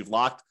from what you've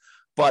locked,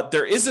 but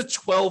there is a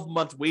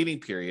 12-month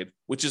waiting period,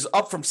 which is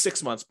up from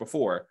 6 months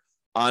before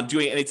on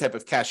doing any type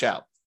of cash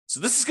out. So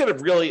this is going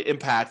to really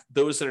impact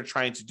those that are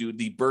trying to do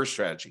the BRRRR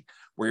strategy,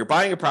 where you're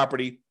buying a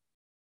property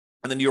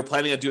and then you're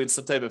planning on doing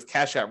some type of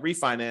cash out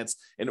refinance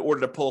in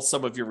order to pull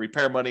some of your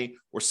repair money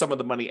or some of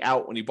the money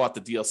out when you bought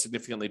the deal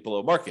significantly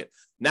below market.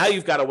 Now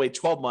you've got to wait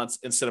 12 months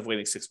instead of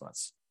waiting 6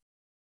 months.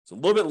 It's a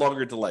little bit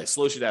longer delay,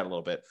 slows you down a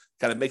little bit,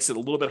 kind of makes it a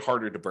little bit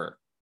harder to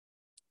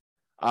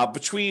BRRRR.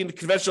 Between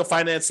conventional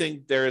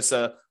financing, there is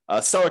a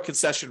seller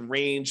concession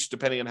range,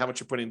 depending on how much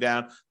you're putting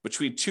down,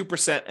 between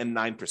 2% and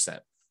 9%.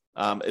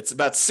 It's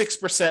about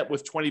 6%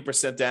 with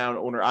 20% down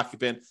owner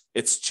occupant.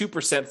 It's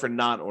 2% for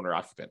non-owner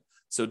occupant.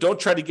 So don't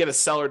try to get a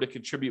seller to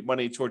contribute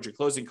money towards your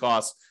closing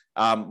costs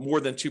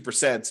more than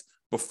 2%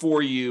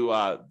 before you,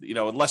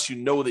 unless you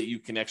know that you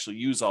can actually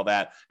use all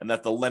that and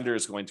that the lender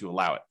is going to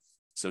allow it.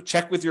 So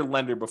check with your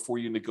lender before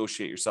you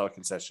negotiate your seller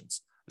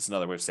concessions. That's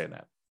another way of saying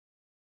that.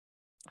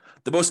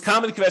 The most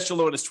common conventional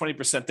loan is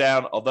 20%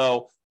 down,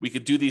 although we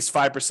could do these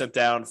 5%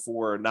 down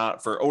for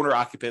owner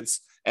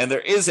occupants, and there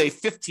is a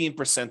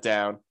 15%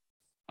 down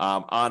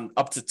on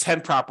up to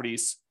 10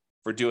 properties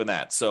for doing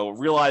that. So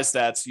realize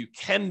that you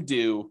can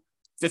do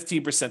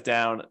 15%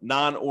 down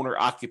non-owner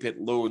occupant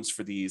loans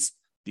for these.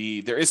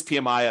 There is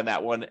PMI on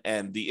that one,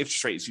 and the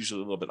interest rate is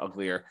usually a little bit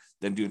uglier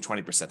than doing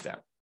 20% down.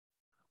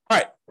 All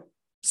right,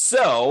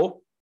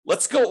 so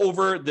let's go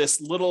over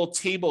this little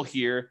table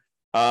here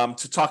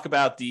to talk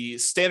about the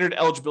standard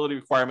eligibility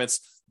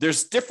requirements.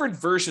 There's different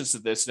versions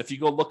of this, and if you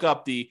go look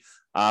up the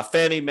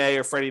Fannie Mae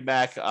or Freddie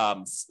Mac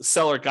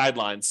seller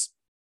guidelines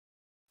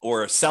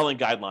or selling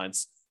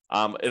guidelines,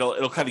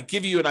 it'll kind of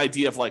give you an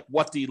idea of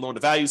what the loan to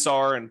values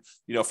are, and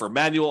for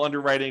manual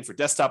underwriting, for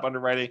desktop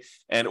underwriting,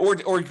 and or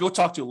go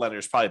talk to a lender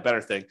is probably a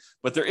better thing.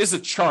 But there is a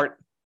chart,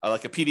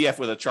 like a PDF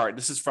with a chart.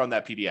 This is from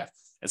that PDF,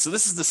 and so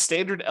this is the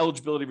standard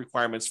eligibility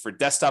requirements for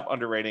desktop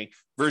underwriting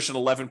version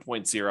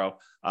 11.0.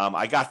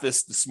 I got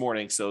this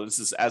morning, so this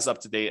is as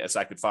up to date as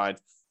I could find,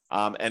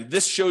 and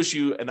this shows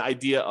you an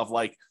idea of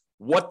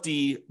what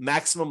the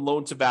maximum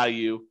loan to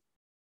value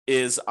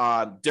is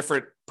on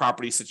different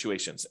property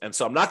situations. And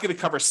so I'm not going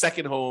to cover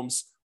second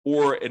homes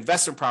or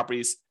investment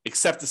properties,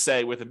 except to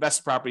say with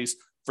investment properties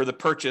for the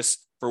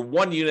purchase for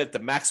one unit, the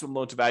maximum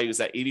loan to value is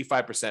at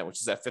 85%, which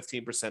is that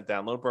 15%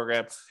 down loan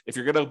program. If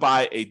you're going to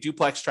buy a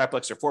duplex,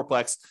 triplex, or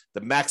fourplex,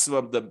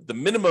 the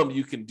minimum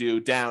you can do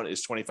down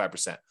is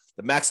 25%.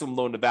 The maximum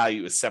loan to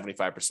value is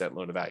 75%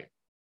 loan to value.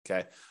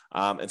 Okay.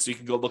 And so you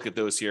can go look at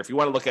those here. If you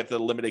want to look at the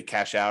limited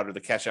cash out or the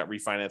cash out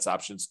refinance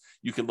options,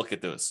 you can look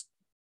at those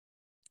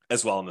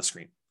as well on the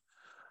screen.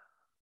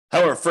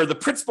 However, for the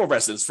principal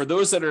residence, for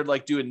those that are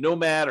doing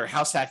nomad or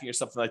house hacking or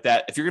something like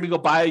that, if you're going to go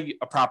buy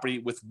a property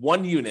with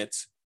one unit,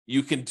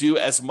 you can do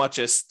as much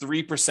as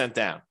 3%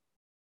 down.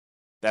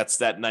 That's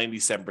that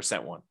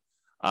 97% one.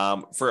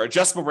 For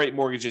adjustable rate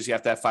mortgages, you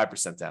have to have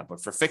 5% down.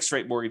 But for fixed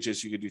rate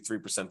mortgages, you could do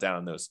 3% down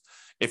on those.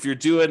 If you're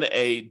doing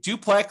a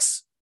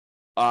duplex,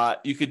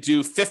 you could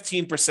do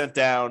 15%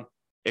 down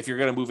if you're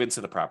going to move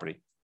into the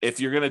property. If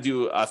you're going to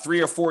do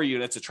 3 or 4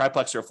 units, a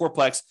triplex or a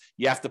fourplex,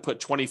 you have to put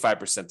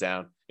 25%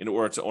 down in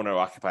order to own or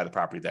occupy the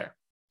property there.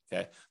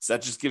 Okay, so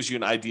that just gives you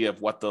an idea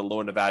of what the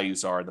loan to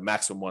values are, the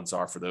maximum ones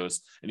are for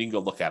those, and you can go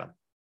look at them.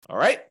 All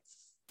right.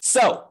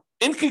 So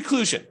in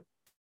conclusion,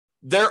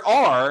 there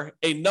are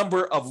a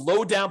number of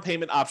low down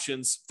payment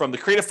options from the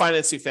creative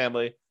financing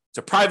family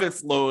to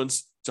private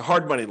loans, to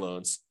hard money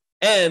loans.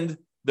 And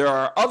there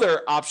are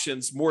other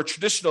options, more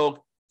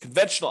traditional,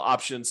 conventional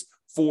options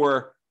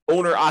for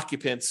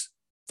owner-occupant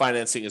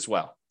financing as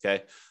well,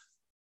 okay?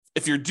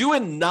 If you're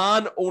doing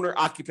non-owner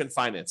occupant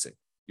financing,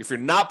 if you're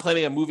not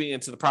planning on moving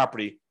into the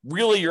property,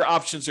 really your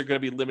options are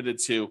going to be limited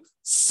to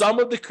some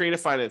of the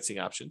creative financing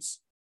options,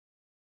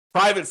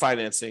 private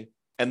financing,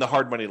 and the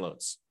hard money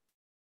loans,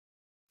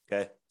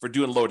 okay, for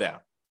doing low down.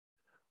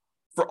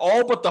 For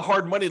all but the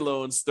hard money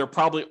loans, there are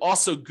probably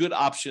also good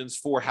options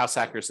for house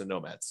hackers and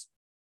nomads.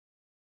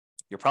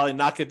 You're probably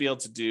not going to be able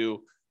to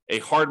do a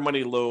hard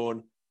money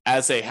loan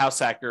as a house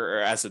hacker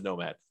or as a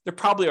nomad. There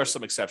probably are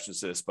some exceptions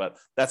to this, but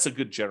that's a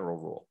good general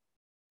rule.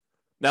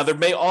 Now, there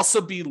may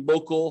also be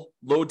local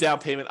low down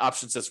payment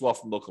options as well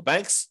from local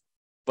banks,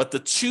 but the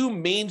two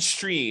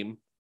mainstream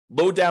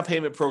low down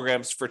payment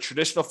programs for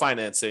traditional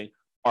financing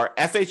are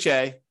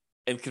FHA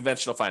and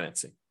conventional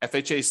financing.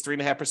 FHA is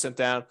 3.5%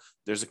 down.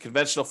 There's a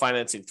conventional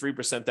financing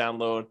 3% down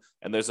loan,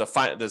 and there's a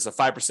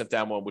 5%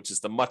 down one, which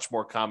is the much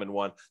more common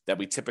one that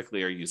we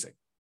typically are using.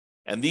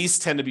 And these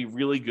tend to be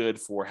really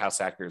good for house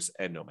hackers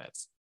and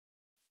nomads.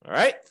 All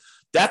right,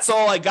 that's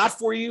all I got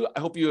for you. I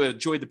hope you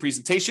enjoyed the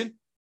presentation.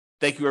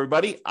 Thank you,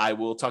 everybody. I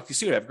will talk to you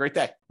soon. Have a great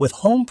day. With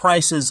home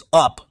prices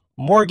up,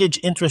 mortgage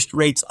interest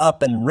rates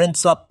up, and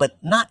rents up, but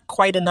not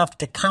quite enough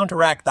to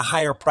counteract the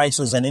higher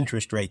prices and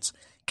interest rates,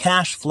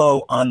 cash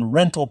flow on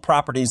rental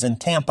properties in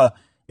Tampa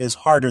is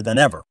harder than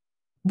ever.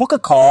 Book a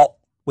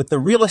call with the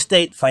Real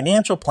Estate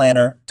Financial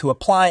Planner to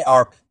apply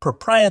our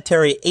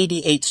proprietary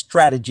 88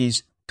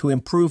 strategies to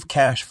improve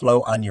cash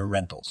flow on your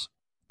rentals.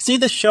 See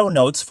the show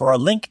notes for a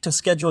link to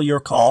schedule your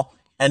call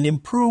and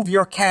improve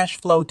your cash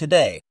flow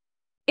today.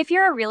 If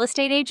you're a real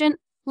estate agent,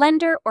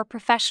 lender, or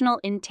professional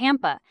in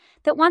Tampa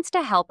that wants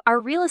to help our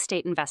real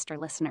estate investor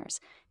listeners,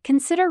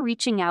 consider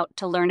reaching out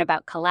to learn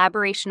about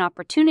collaboration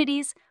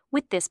opportunities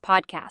with this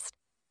podcast.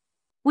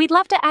 We'd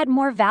love to add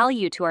more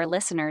value to our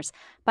listeners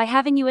by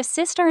having you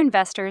assist our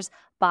investors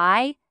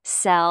buy,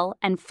 sell,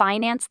 and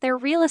finance their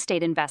real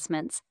estate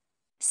investments.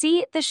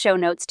 See the show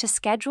notes to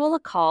schedule a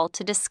call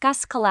to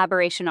discuss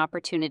collaboration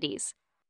opportunities.